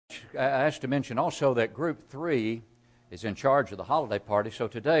asked to mention also that Group 3 is in charge of the holiday party. So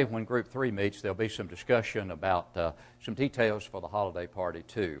today, when Group 3 meets, there'll be some discussion about some details for the holiday party,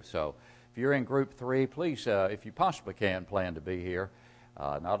 too. So if you're in Group 3, please, if you possibly can, plan to be here,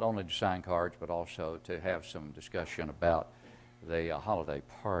 not only to sign cards, but also to have some discussion about the holiday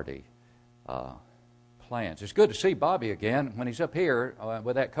party plans. It's good to see Bobby again. When he's up here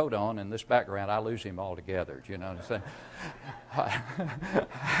with that coat on and this background, I lose him altogether. Do you know what I'm saying?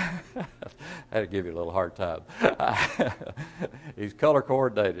 I had to give you a little hard time. He's color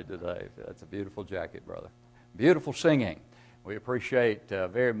coordinated today. That's a beautiful jacket, brother. Beautiful singing. We appreciate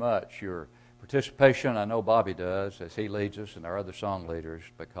very much your participation. I know Bobby does as he leads us and our other song leaders,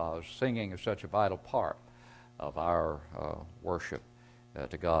 because singing is such a vital part of our worship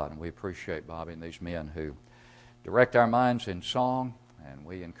to God. And we appreciate Bobby and these men who direct our minds in song. And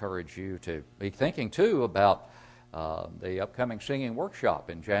we encourage you to be thinking, too, about the upcoming singing workshop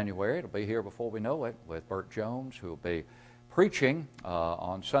in January. It'll be here before we know it with Bert Jones, who will be preaching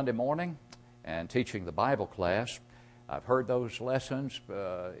on Sunday morning and teaching the Bible class. I've heard those lessons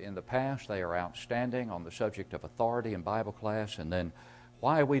in the past. They are outstanding on the subject of authority in Bible class, and then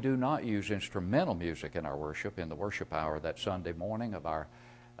why we do not use instrumental music in our worship in the worship hour that Sunday morning of our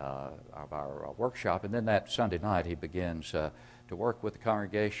workshop. And then that Sunday night he begins to work with the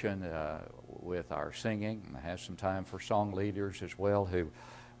congregation with our singing, and has some time for song leaders as well who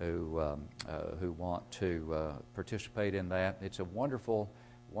want to participate in that. It's a wonderful,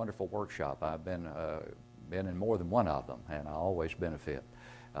 wonderful workshop. I've been in more than one of them, and I always benefit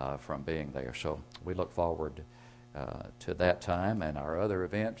from being there. So we look forward to that time and our other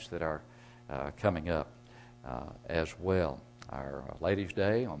events that are coming up as well. Our Ladies'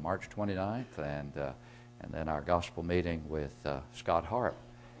 Day on March 29th, and then our gospel meeting with Scott Harp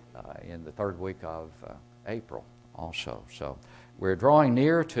in the third week of April also. So we're drawing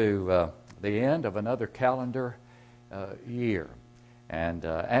near to the end of another calendar year. And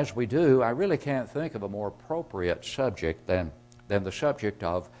as we do, I really can't think of a more appropriate subject than the subject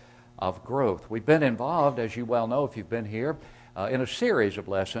of growth. We've been involved, as you well know if you've been here, in a series of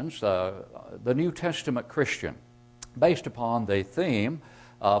lessons, the New Testament Christian, based upon the theme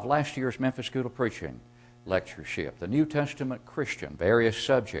of last year's Memphis School of Preaching lectureship. The New Testament Christian, various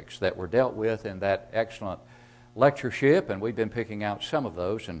subjects that were dealt with in that excellent lectureship, and we've been picking out some of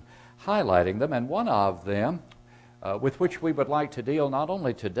those and highlighting them. And one of them, with which we would like to deal not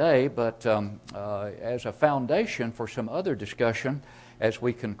only today, but as a foundation for some other discussion as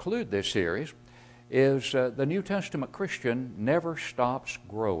we conclude this series, is the New Testament Christian never stops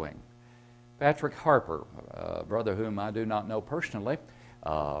growing. Patrick Harper, a brother whom I do not know personally,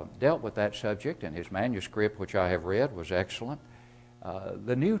 dealt with that subject, and his manuscript, which I have read, was excellent.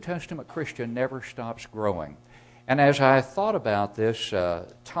 The New Testament Christian never stops growing. And as I thought about this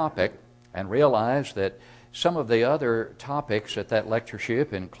topic and realized that some of the other topics at that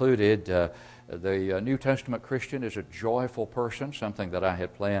lectureship included the New Testament Christian is a joyful person, something that I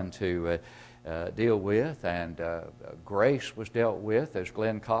had planned to deal with, and grace was dealt with, as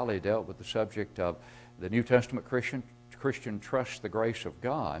Glenn Colley dealt with the subject of the New Testament Christian trusts the grace of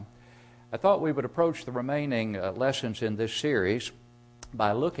God. I thought we would approach the remaining lessons in this series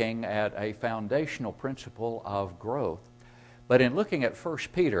by looking at a foundational principle of growth. But in looking at 1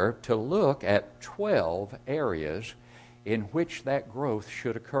 Peter, to look at 12 areas in which that growth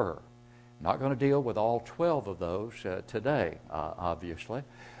should occur. I'm not going to deal with all 12 of those today, obviously,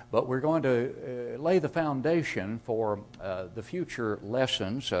 but we're going to lay the foundation for the future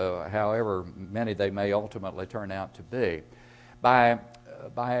lessons, however many they may ultimately turn out to be, by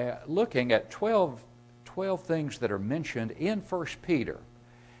looking at 12 things that are mentioned in 1 Peter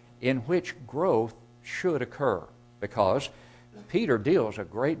in which growth should occur, because Peter deals a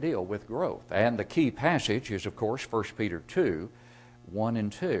great deal with growth. And the key passage is, of course, 1 Peter 2, 1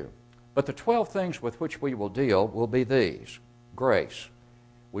 and 2. But the 12 things with which we will deal will be these. Grace.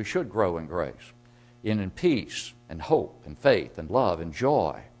 We should grow in grace. In peace and hope and faith and love and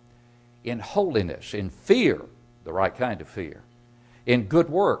joy. In holiness, in fear, the right kind of fear. In good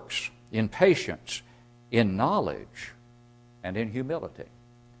works, in patience, in knowledge, and in humility.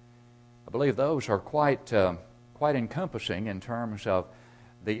 I believe those are quite encompassing in terms of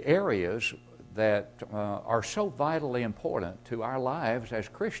the areas that are so vitally important to our lives as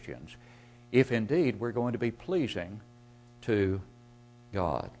Christians, if indeed we're going to be pleasing to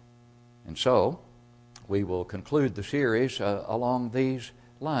God. And so, we will conclude the series along these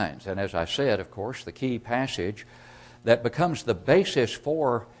lines. And as I said, of course, the key passage that becomes the basis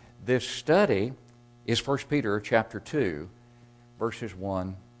for this study is 1 Peter chapter 2, verses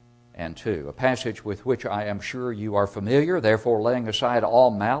 1 and 2. A passage with which I am sure you are familiar. Therefore, laying aside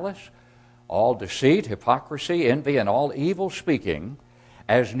all malice, all deceit, hypocrisy, envy, and all evil speaking,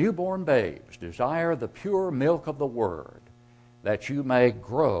 as newborn babes, desire the pure milk of the Word, that you may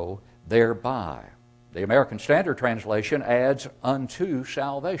grow thereby. The American Standard Translation adds, unto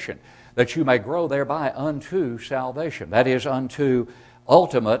salvation, that you may grow thereby unto salvation. That is, unto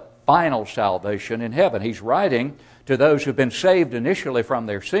ultimate, final salvation in heaven. He's writing to those who've been saved initially from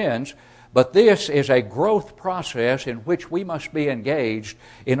their sins, but this is a growth process in which we must be engaged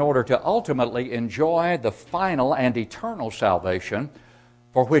in order to ultimately enjoy the final and eternal salvation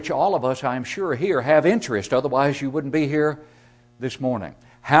for which all of us, I'm sure, here have interest. Otherwise, you wouldn't be here this morning.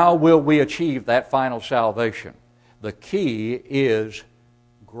 How will we achieve that final salvation? The key is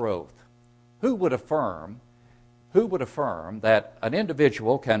growth. Who would affirm that an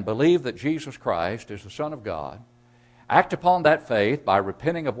individual can believe that Jesus Christ is the Son of God, act upon that faith by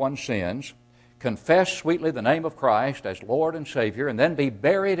repenting of one's sins, confess sweetly the name of Christ as Lord and Savior, and then be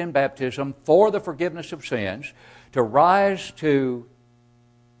buried in baptism for the forgiveness of sins, to rise to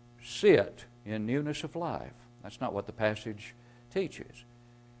sit in newness of life? That's not what the passage teaches.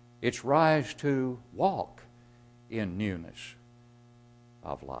 It's rise to walk in newness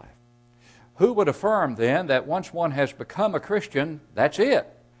of life. Who would affirm then that once one has become a Christian, that's it?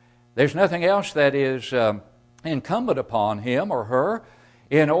 There's nothing else that is incumbent upon him or her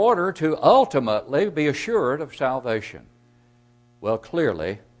in order to ultimately be assured of salvation? Well,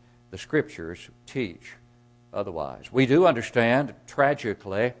 clearly, the Scriptures teach otherwise. We do understand,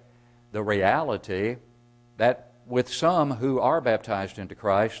 tragically, the reality that with some who are baptized into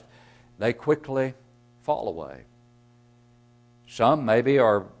Christ, they quickly fall away. Some maybe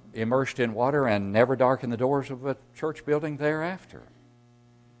are immersed in water and never darken the doors of a church building thereafter.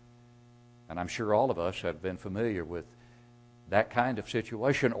 And I'm sure all of us have been familiar with that kind of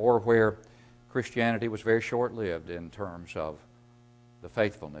situation, or where Christianity was very short-lived in terms of the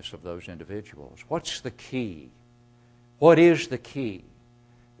faithfulness of those individuals. What's the key? What is the key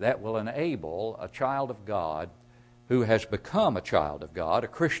that will enable a child of God who has become a child of God, a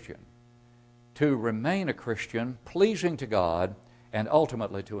Christian, to remain a Christian, pleasing to God, and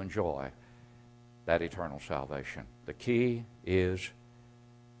ultimately to enjoy that eternal salvation? The key is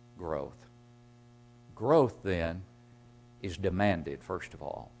growth. Growth, then, is demanded, first of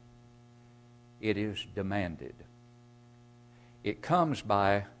all. It is demanded. It comes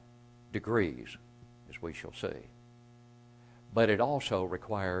by degrees, as we shall see. But it also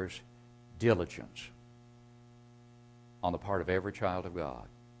requires diligence on the part of every child of God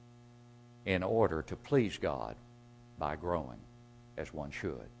in order to please God by growing as one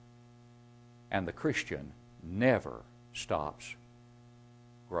should. And the Christian never stops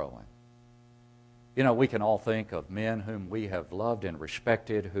growing. You know, we can all think of men whom we have loved and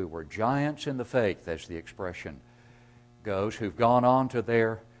respected who were giants in the faith, as the expression goes, who've gone on to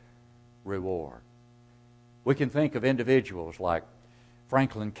their reward. We can think of individuals like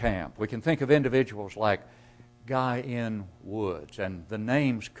Franklin Camp. We can think of individuals like Guy N. Woods, and the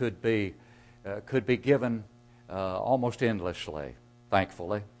names could be given almost endlessly,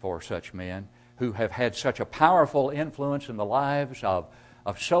 thankfully, for such men who have had such a powerful influence in the lives of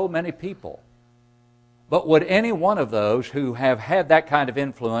so many people. But would any one of those who have had that kind of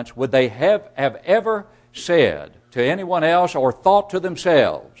influence, would they have ever said to anyone else or thought to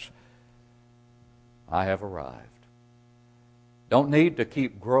themselves, I have arrived. Don't need to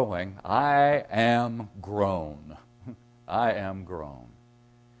keep growing. I am grown. I am grown.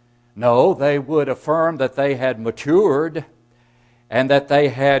 No, they would affirm that they had matured and that they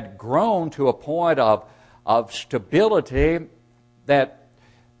had grown to a point of stability that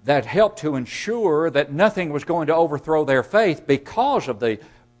helped to ensure that nothing was going to overthrow their faith because of the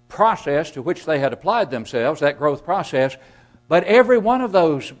process to which they had applied themselves, that growth process. But every one of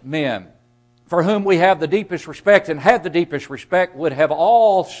those men for whom we have the deepest respect and had the deepest respect would have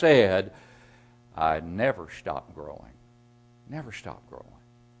all said, I never stopped growing. Never stopped growing.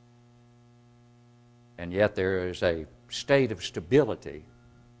 And yet there is a state of stability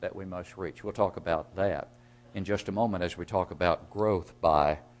that we must reach. We'll talk about that in just a moment as we talk about growth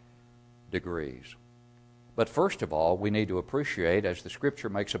by degrees. But first of all, we need to appreciate, as the Scripture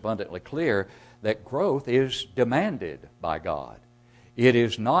makes abundantly clear, that growth is demanded by God. It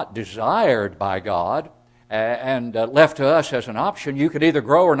is not desired by God and left to us as an option. You could either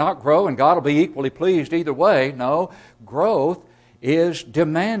grow or not grow, and God will be equally pleased either way. No, growth is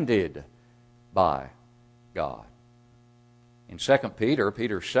demanded by God. In 2 Peter,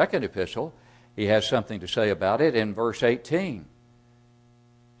 Peter's second epistle, he has something to say about it in verse 18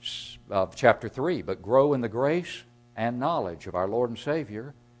 of chapter 3. But grow in the grace and knowledge of our Lord and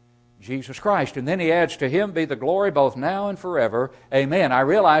Savior, Jesus Christ. And then he adds, to him be the glory both now and forever. Amen. I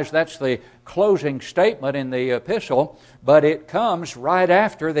realize that's the closing statement in the epistle, but it comes right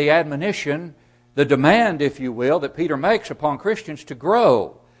after the admonition, the demand, if you will, that Peter makes upon Christians to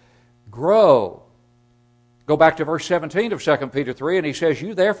grow. Grow. Go back to verse 17 of 2 Peter 3, and he says,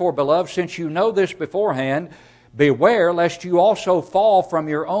 you therefore, beloved, since you know this beforehand, beware lest you also fall from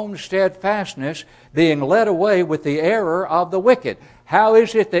your own steadfastness, being led away with the error of the wicked. How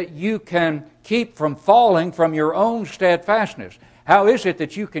is it that you can keep from falling from your own steadfastness? How is it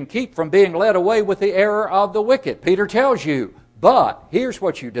that you can keep from being led away with the error of the wicked? Peter tells you, but here's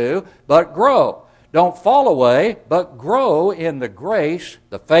what you do, but grow. Don't fall away, but grow in the grace,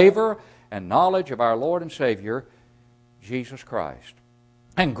 the favor, and knowledge of our Lord and Savior, Jesus Christ.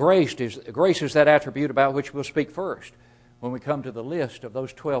 And grace is that attribute about which we'll speak first when we come to the list of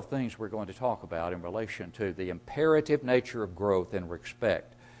those 12 things we're going to talk about in relation to the imperative nature of growth in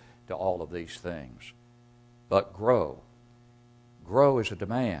respect to all of these things. But grow. Grow is a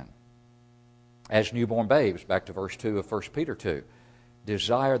demand. As newborn babes, back to verse 2 of 1 Peter 2,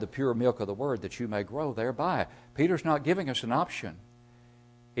 desire the pure milk of the Word that you may grow thereby. Peter's not giving us an option.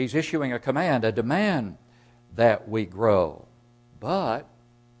 He's issuing a command, a demand that we grow. But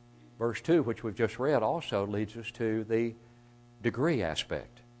verse 2, which we've just read, also leads us to the degree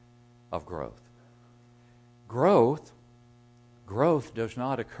aspect of growth. Growth does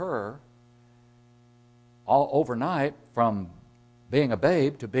not occur all overnight from being a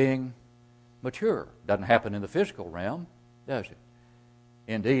babe to being mature. Doesn't happen in the physical realm, does it?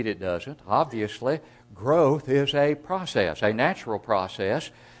 Indeed it doesn't. Obviously, growth is a process, a natural process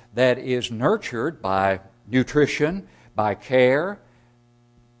that is nurtured by nutrition, by care,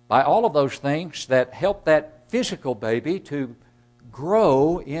 by all of those things that help that physical baby to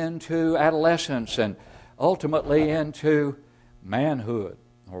grow into adolescence and ultimately into manhood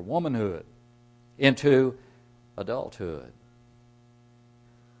or womanhood, into adulthood.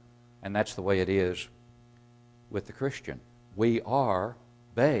 And that's the way it is with the Christian. We are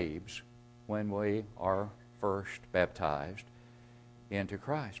babes when we are first baptized into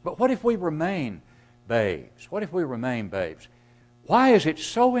Christ. But what if we remain babes? What if we remain babes? Why is it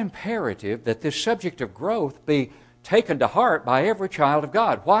so imperative that this subject of growth be taken to heart by every child of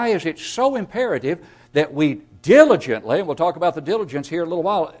God? Why is it so imperative that we diligently, and we'll talk about the diligence here in a little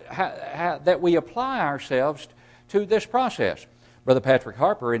while, that we apply ourselves to this process? Brother Patrick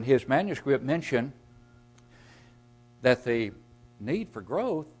Harper in his manuscript mentioned that the need for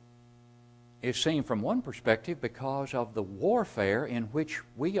growth is seen from one perspective because of the warfare in which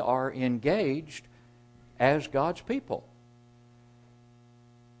we are engaged as God's people.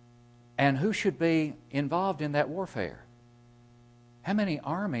 And who should be involved in that warfare? How many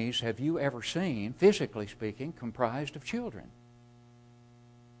armies have you ever seen, physically speaking, comprised of children?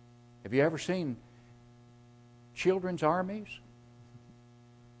 Have you ever seen children's armies?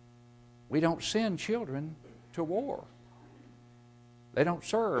 We don't send children to war. They don't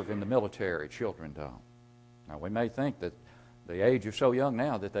serve in the military, children don't. Now, we may think that the age is so young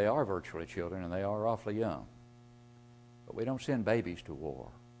now that they are virtually children, and they are awfully young. But we don't send babies to war.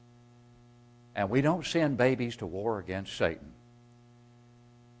 And we don't send babies to war against Satan.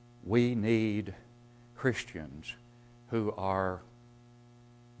 We need Christians who are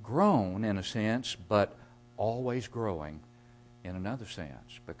grown in a sense, but always growing in another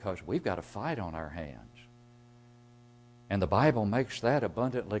sense, because we've got a fight on our hands. And the Bible makes that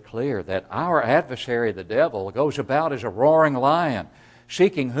abundantly clear, that our adversary, the devil, goes about as a roaring lion,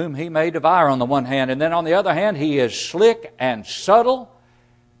 seeking whom he may devour on the one hand, and then on the other hand, he is slick and subtle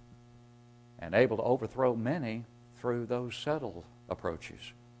and able to overthrow many through those subtle approaches.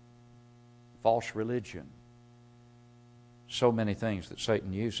 False religion. So many things that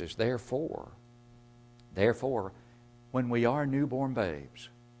Satan uses. Therefore, when we are newborn babes,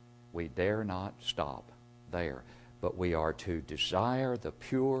 we dare not stop there, but we are to desire the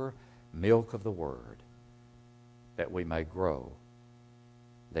pure milk of the Word, that we may grow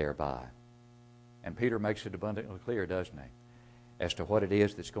thereby. And Peter makes it abundantly clear, doesn't he, as to what it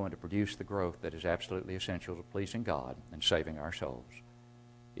is that's going to produce the growth that is absolutely essential to pleasing God and saving our souls.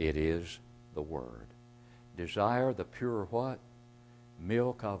 It is the Word. Desire the pure what?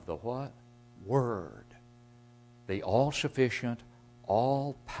 Milk of the what? Word. The all-sufficient,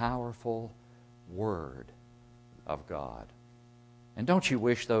 all-powerful Word of God. And don't you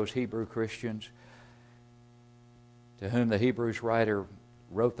wish those Hebrew Christians to whom the Hebrews writer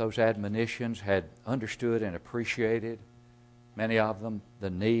wrote those admonitions had understood and appreciated, many of them, the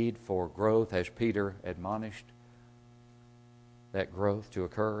need for growth as Peter admonished that growth to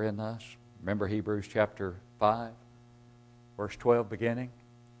occur in us? Remember Hebrews chapter 5, verse 12 beginning?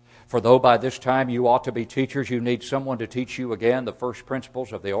 For though by this time you ought to be teachers, you need someone to teach you again the first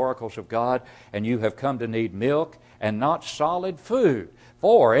principles of the oracles of God, and you have come to need milk and not solid food.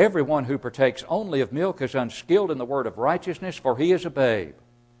 For everyone who partakes only of milk is unskilled in the word of righteousness, for he is a babe.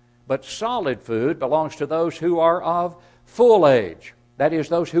 But solid food belongs to those who are of full age, that is,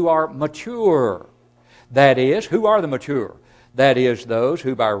 those who are mature. That is, who are the mature? That is, those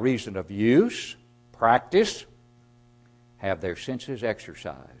who by reason of use, practice, have their senses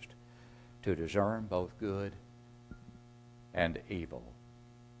exercised to discern both good and evil.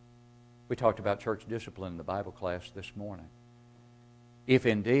 We talked about church discipline in the Bible class this morning. If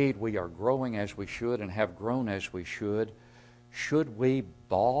indeed we are growing as we should and have grown as we should we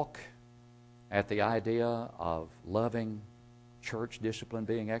balk at the idea of loving church discipline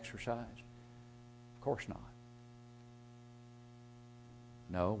being exercised? Of course not.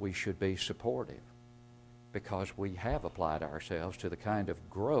 No, we should be supportive because we have applied ourselves to the kind of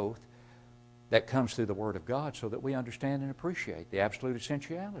growth that comes through the Word of God so that we understand and appreciate the absolute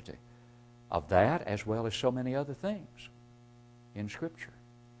essentiality of that as well as so many other things in Scripture.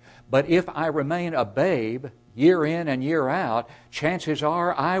 But if I remain a babe year in and year out, chances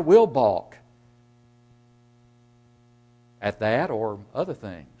are I will balk at that or other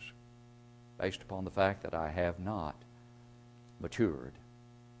things based upon the fact that I have not matured,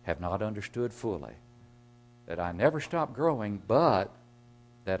 have not understood fully, that I never stop growing, but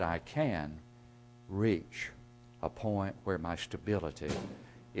that I can reach a point where my stability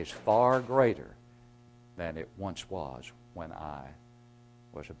is far greater than it once was when I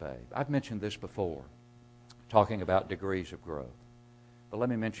was a babe. I've mentioned this before, talking about degrees of growth. But let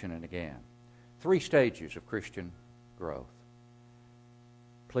me mention it again. 3 stages of Christian growth.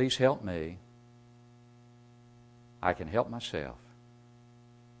 Please help me. I can help myself.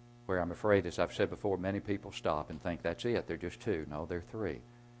 Where I'm afraid, as I've said before, many people stop and think that's it. They're just 2. No, they're 3.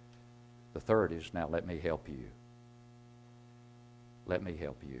 The third is, now let me help you. Let me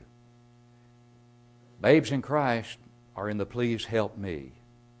help you. Babes in Christ are in the please help me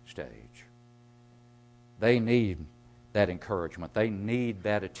stage. They need that encouragement. They need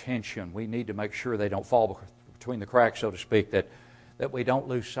that attention. We need to make sure they don't fall between the cracks, so to speak, that we don't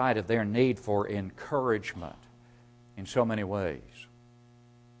lose sight of their need for encouragement in so many ways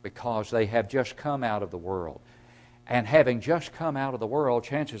because they have just come out of the world. And having just come out of the world,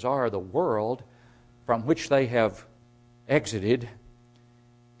 chances are the world from which they have exited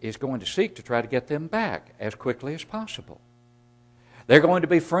is going to seek to try to get them back as quickly as possible. They're going to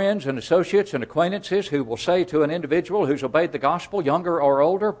be friends and associates and acquaintances who will say to an individual who's obeyed the gospel, younger or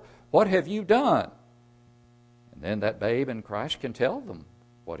older, "What have you done?" And then that babe in Christ can tell them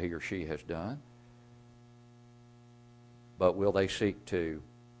what he or she has done. But will they seek to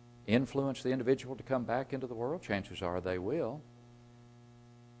influence the individual to come back into the world? Chances are they will.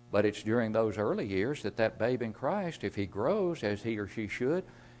 But it's during those early years that babe in Christ, if he grows as he or she should,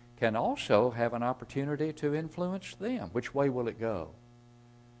 can also have an opportunity to influence them. Which way will it go?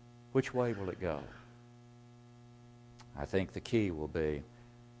 Which way will it go? I think the key will be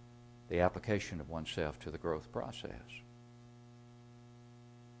the application of oneself to the growth process.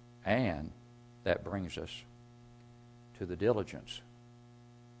 And that brings us to the diligence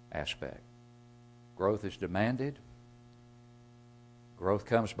aspect. Growth is demanded. Growth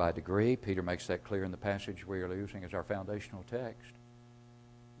comes by degree. Peter makes that clear in the passage we are using as our foundational text.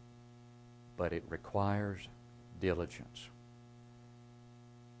 But it requires diligence.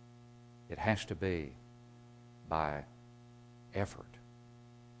 It has to be by effort,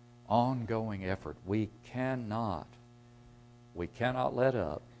 ongoing effort. We cannot let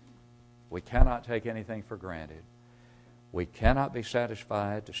up. We cannot take anything for granted. We cannot be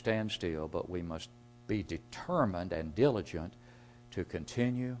satisfied to stand still, but we must be determined and diligent to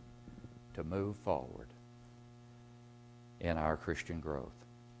continue to move forward in our Christian growth.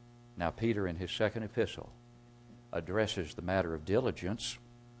 Now, Peter, in his second epistle, addresses the matter of diligence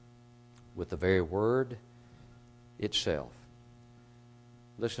with the very word itself.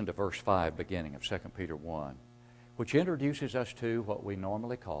 Listen to verse 5, beginning of 2 Peter 1, which introduces us to what we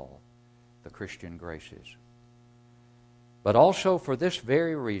normally call the Christian graces. But also for this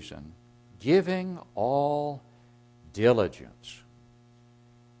very reason, giving all diligence,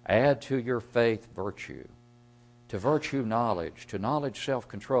 add to your faith virtue, to virtue knowledge, to knowledge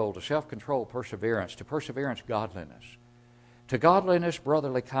self-control, to self-control perseverance, to perseverance godliness, to godliness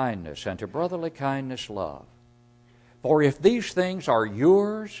brotherly kindness, and to brotherly kindness love. For if these things are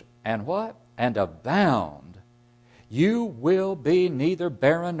yours and what? And abound, you will be neither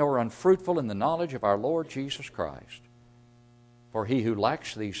barren nor unfruitful in the knowledge of our Lord Jesus Christ. For he who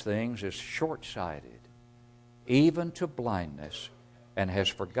lacks these things is short-sighted, even to blindness, and has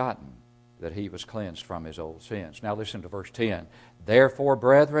forgotten that he was cleansed from his old sins. Now listen to verse 10. Therefore,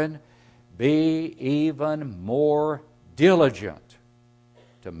 brethren, be even more diligent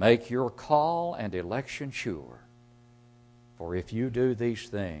to make your call and election sure. For if you do these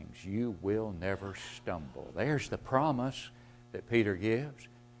things, you will never stumble. There's the promise that Peter gives.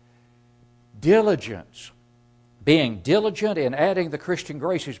 Diligence. Being diligent in adding the Christian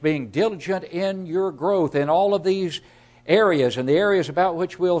graces, being diligent in your growth in all of these areas and the areas about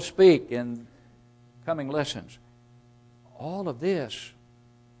which we'll speak in coming lessons. All of this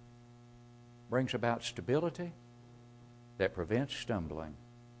brings about stability that prevents stumbling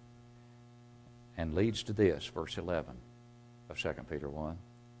and leads to this, verse 11 of 2 Peter 1.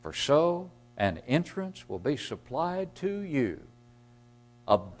 For so an entrance will be supplied to you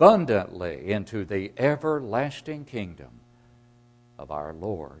abundantly into the everlasting kingdom of our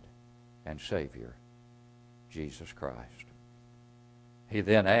Lord and Savior, Jesus Christ. He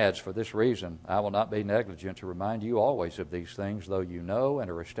then adds, for this reason, I will not be negligent to remind you always of these things, though you know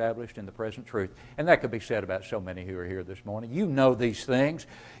and are established in the present truth. And that could be said about so many who are here this morning. You know these things.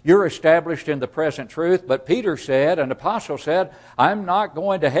 You're established in the present truth. But Peter said, an apostle said, I'm not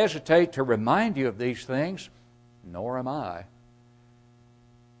going to hesitate to remind you of these things, nor am I.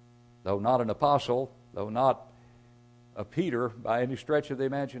 Though not an apostle, though not a Peter by any stretch of the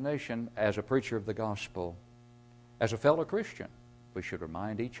imagination, as a preacher of the gospel, as a fellow Christian, we should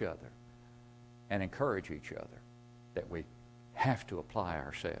remind each other and encourage each other that we have to apply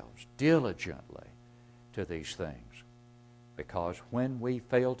ourselves diligently to these things. Because when we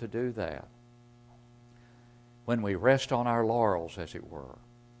fail to do that, when we rest on our laurels, as it were,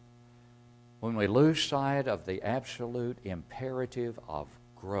 when we lose sight of the absolute imperative of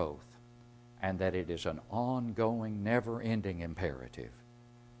growth, and that it is an ongoing, never-ending imperative,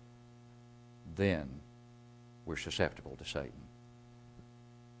 then we're susceptible to Satan.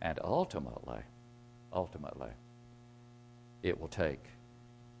 And ultimately, it will take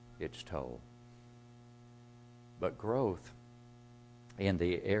its toll. But growth in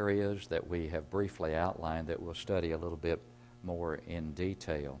the areas that we have briefly outlined that we'll study a little bit more in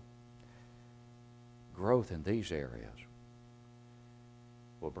detail, growth in these areas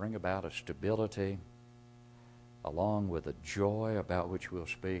will bring about a stability along with a joy about which we'll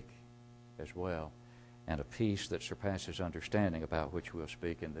speak as well, and a peace that surpasses understanding about which we'll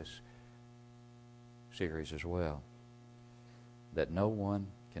speak in this series as well, that no one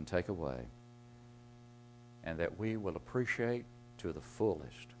can take away, and that we will appreciate to the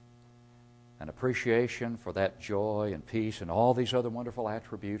fullest. An appreciation for that joy and peace and all these other wonderful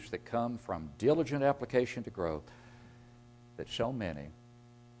attributes that come from diligent application to growth that so many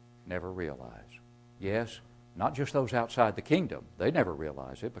never realize. Yes, not just those outside the kingdom. They never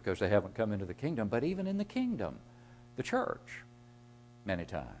realize it because they haven't come into the kingdom, but even in the kingdom, the church, many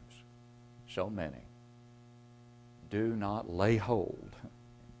times, so many, do not lay hold,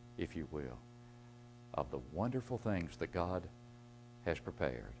 if you will, of the wonderful things that God has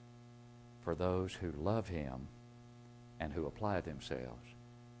prepared for those who love Him and who apply themselves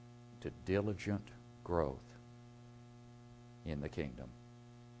to diligent growth in the kingdom.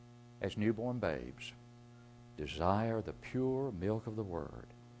 As newborn babes, desire the pure milk of the Word,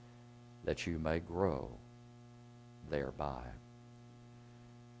 that you may grow thereby.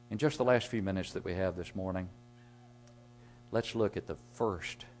 In just the last few minutes that we have this morning, let's look at the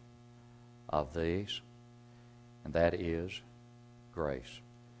first of these, and that is grace.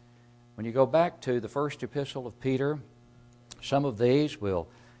 When you go back to the first epistle of Peter, some of these we'll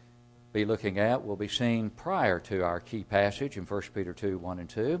be looking at will be seen prior to our key passage in 1 Peter 2, 1 and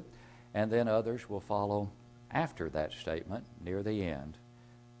 2, and then others will follow after that statement near the end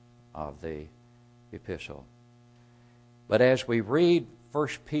of the epistle. But as we read 1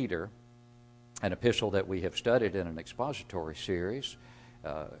 Peter, an epistle that we have studied in an expository series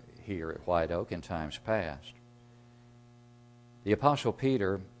here at White Oak in times past, the Apostle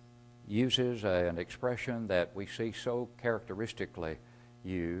Peter uses an expression that we see so characteristically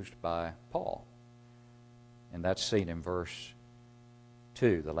used by Paul. And that's seen in verse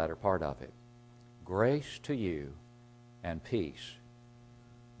 2, the latter part of it. Grace to you and peace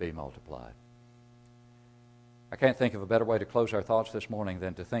be multiplied. I can't think of a better way to close our thoughts this morning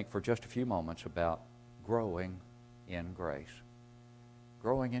than to think for just a few moments about growing in grace.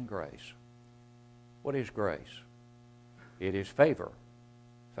 Growing in grace. What is grace? It is favor.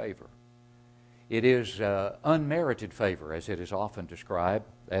 Favor. It is unmerited favor, as it is often described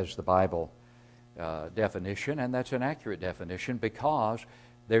as the Bible definition, and that's an accurate definition because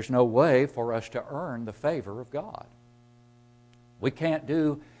there's no way for us to earn the favor of God. We can't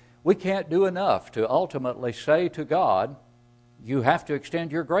do enough to ultimately say to God, you have to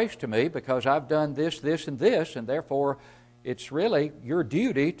extend your grace to me because I've done this, this, and this, and therefore it's really your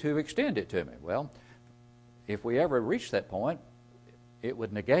duty to extend it to me. Well, if we ever reach that point, it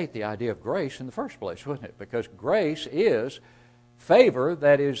would negate the idea of grace in the first place, wouldn't it? Because grace is favor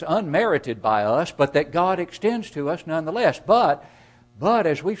that is unmerited by us, but that God extends to us nonetheless. But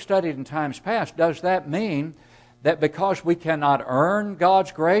as we've studied in times past, does that mean that because we cannot earn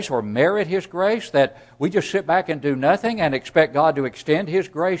God's grace or merit His grace, that we just sit back and do nothing and expect God to extend His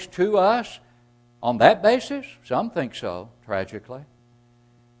grace to us on that basis? Some think so, tragically.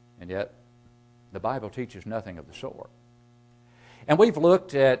 And yet, the Bible teaches nothing of the sort. And we've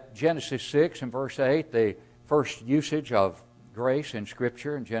looked at Genesis 6 and verse 8, the first usage of grace in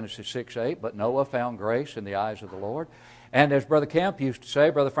Scripture in Genesis 6:8. But Noah found grace in the eyes of the Lord. And as Brother Camp used to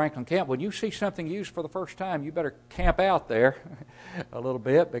say, Brother Franklin Camp, when you see something used for the first time, you better camp out there a little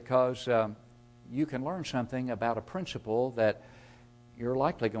bit, because you can learn something about a principle that you're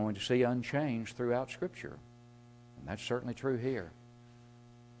likely going to see unchanged throughout Scripture. And that's certainly true here.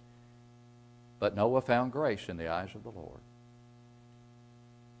 But Noah found grace in the eyes of the Lord.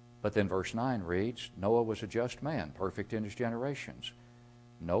 But then verse 9 reads, Noah was a just man, perfect in his generations.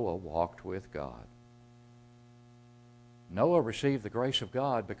 Noah walked with God. Noah received the grace of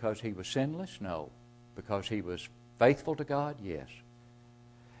God because he was sinless? No. Because he was faithful to God? Yes.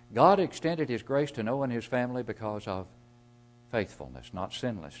 God extended His grace to Noah and his family because of faithfulness, not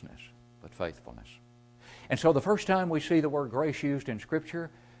sinlessness, but faithfulness. And so the first time we see the word grace used in Scripture,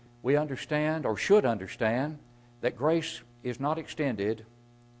 we understand, or should understand, that grace is not extended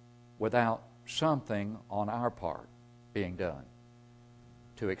without something on our part being done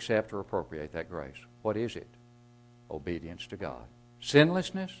to accept or appropriate that grace. What is it? Obedience to God.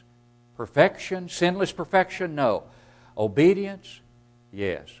 Sinlessness? Perfection? Sinless perfection? No. Obedience?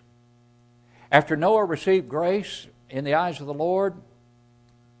 Yes. After Noah received grace in the eyes of the Lord,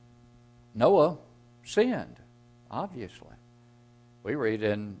 Noah sinned, obviously. We read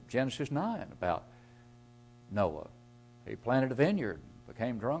in Genesis 9 about Noah. He planted a vineyard,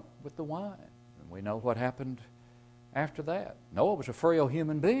 became drunk with the wine. And we know what happened after that. Noah was a frail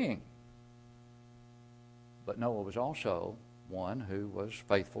human being. But Noah was also one who was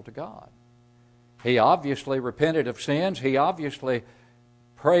faithful to God. He obviously repented of sins. He obviously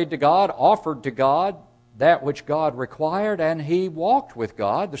prayed to God, offered to God that which God required, and he walked with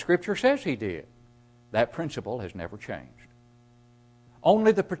God. The Scripture says he did. That principle has never changed.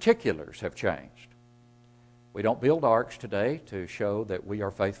 Only the particulars have changed. We don't build arks today to show that we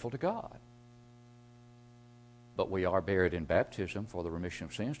are faithful to God. But we are buried in baptism for the remission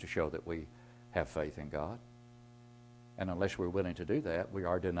of sins to show that we have faith in God. And unless we're willing to do that, we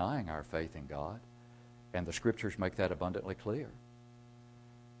are denying our faith in God. And the Scriptures make that abundantly clear.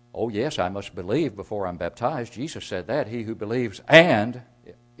 Oh, yes, I must believe before I'm baptized. Jesus said that. He who believes and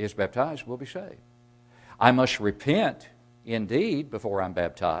is baptized will be saved. I must repent indeed before I'm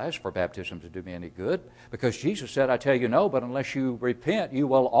baptized for baptism to do me any good, because Jesus said, I tell you no, but unless you repent, you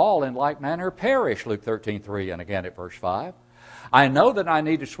will all in like manner perish, Luke 13:3, and again at verse 5. I know that I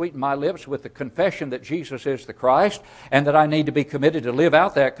need to sweeten my lips with the confession that Jesus is the Christ, and that I need to be committed to live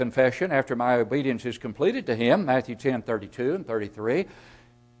out that confession after my obedience is completed to Him, Matthew 10:32 and 33.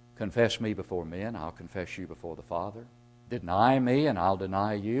 Confess me before men, I'll confess you before the Father. Deny me, and I'll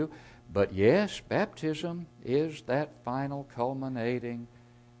deny you. But yes, baptism is that final culminating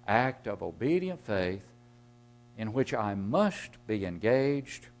act of obedient faith in which I must be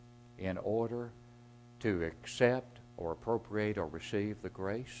engaged in order to accept or appropriate or receive the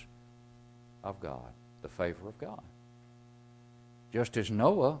grace of God, the favor of God. Just as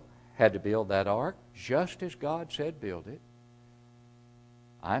Noah had to build that ark, just as God said build it,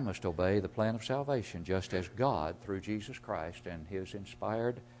 I must obey the plan of salvation just as God, through Jesus Christ and His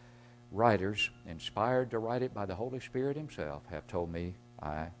inspired writers, inspired to write it by the Holy Spirit Himself, have told me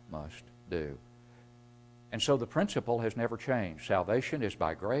I must do. And so the principle has never changed. Salvation is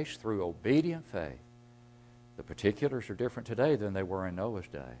by grace through obedient faith. The particulars are different today than they were in Noah's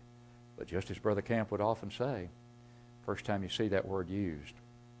day. But just as Brother Camp would often say, first time you see that word used,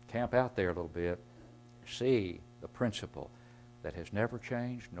 camp out there a little bit, see the principle that has never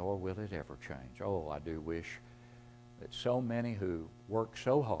changed, nor will it ever change. Oh, I do wish that so many who work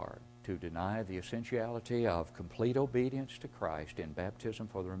so hard to deny the essentiality of complete obedience to Christ in baptism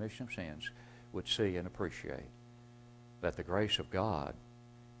for the remission of sins would see and appreciate that the grace of God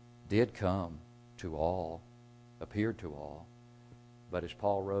did come to all, appeared to all, but as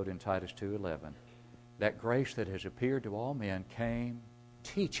Paul wrote in Titus 2:11, that grace that has appeared to all men came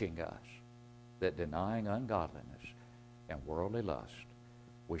teaching us that denying ungodliness and worldly lust,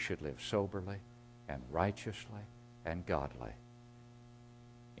 we should live soberly and righteously and godly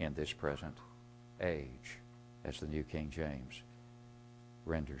in this present age, as the New King James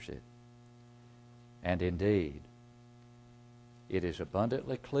renders it. And indeed, it is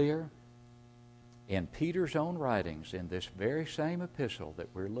abundantly clear in Peter's own writings in this very same epistle that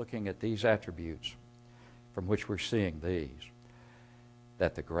we're looking at these attributes from which we're seeing these,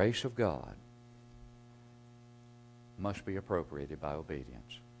 that the grace of God must be appropriated by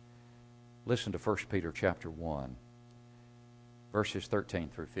obedience. Listen to 1 Peter chapter 1, verses 13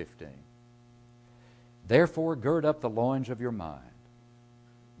 through 15. Therefore gird up the loins of your mind,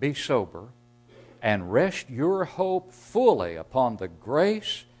 be sober, and rest your hope fully upon the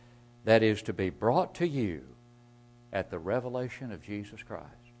grace that is to be brought to you at the revelation of Jesus Christ.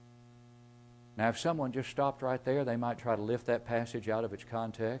 Now, if someone just stopped right there, they might try to lift that passage out of its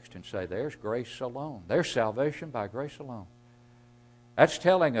context and say, there's grace alone. There's salvation by grace alone. That's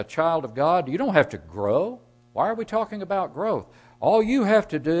telling a child of God, you don't have to grow. Why are we talking about growth? All you have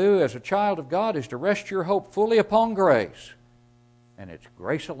to do as a child of God is to rest your hope fully upon grace. And it's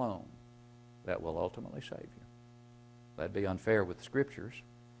grace alone that will ultimately save you. That'd be unfair with the Scriptures.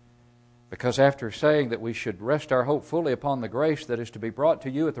 Because after saying that we should rest our hope fully upon the grace that is to be brought to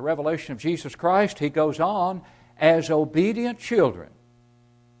you at the revelation of Jesus Christ, he goes on, as obedient children,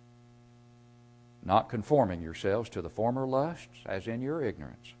 not conforming yourselves to the former lusts, as in your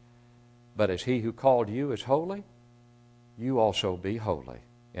ignorance, but as he who called you is holy, you also be holy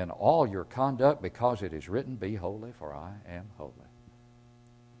in all your conduct, because it is written, be holy, for I am holy.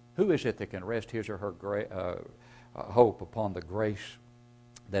 Who is it that can rest his or her hope upon the grace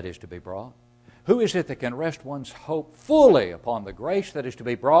that is to be brought? Who is it that can rest one's hope fully upon the grace that is to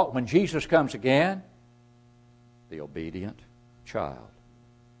be brought when Jesus comes again? The obedient child.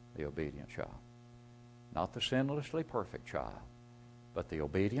 The obedient child. Not the sinlessly perfect child, but the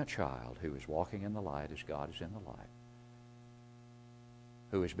obedient child who is walking in the light as God is in the light,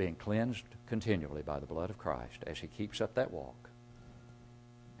 who is being cleansed continually by the blood of Christ as he keeps up that walk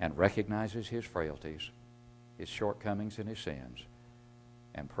and recognizes his frailties, his shortcomings, and his sins,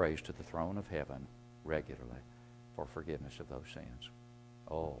 and prays to the throne of heaven regularly for forgiveness of those sins.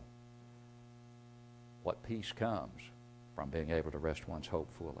 Oh, what peace comes from being able to rest one's hope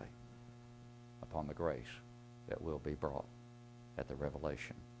fully upon the grace that will be brought at the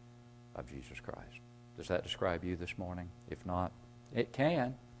revelation of Jesus Christ. Does that describe you this morning? If not, it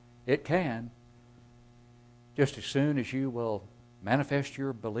can. It can. Just as soon as you will manifest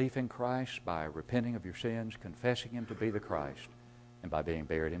your belief in Christ by repenting of your sins, confessing Him to be the Christ, and by being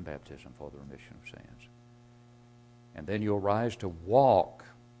buried in baptism for the remission of sins. And then you'll rise to walk,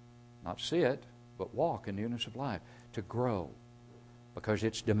 not sit, but walk in newness of life, to grow, because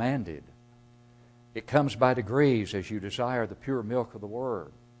it's demanded. It comes by degrees as you desire the pure milk of the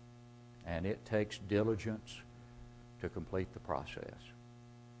Word, and it takes diligence to complete the process.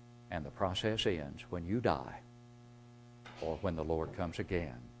 And the process ends when you die or when the Lord comes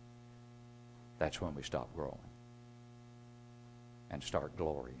again. That's when we stop growing and start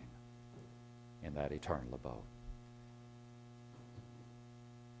glorying in that eternal abode.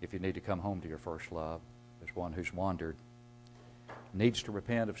 If you need to come home to your first love, as one who's wandered, needs to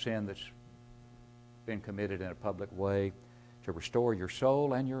repent of sin that's been committed in a public way, to restore your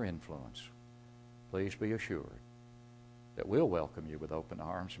soul and your influence, please be assured that we'll welcome you with open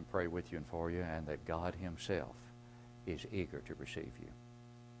arms and pray with you and for you, and that God Himself is eager to receive you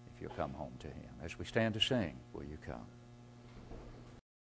if you'll come home to Him. As we stand to sing, will you come?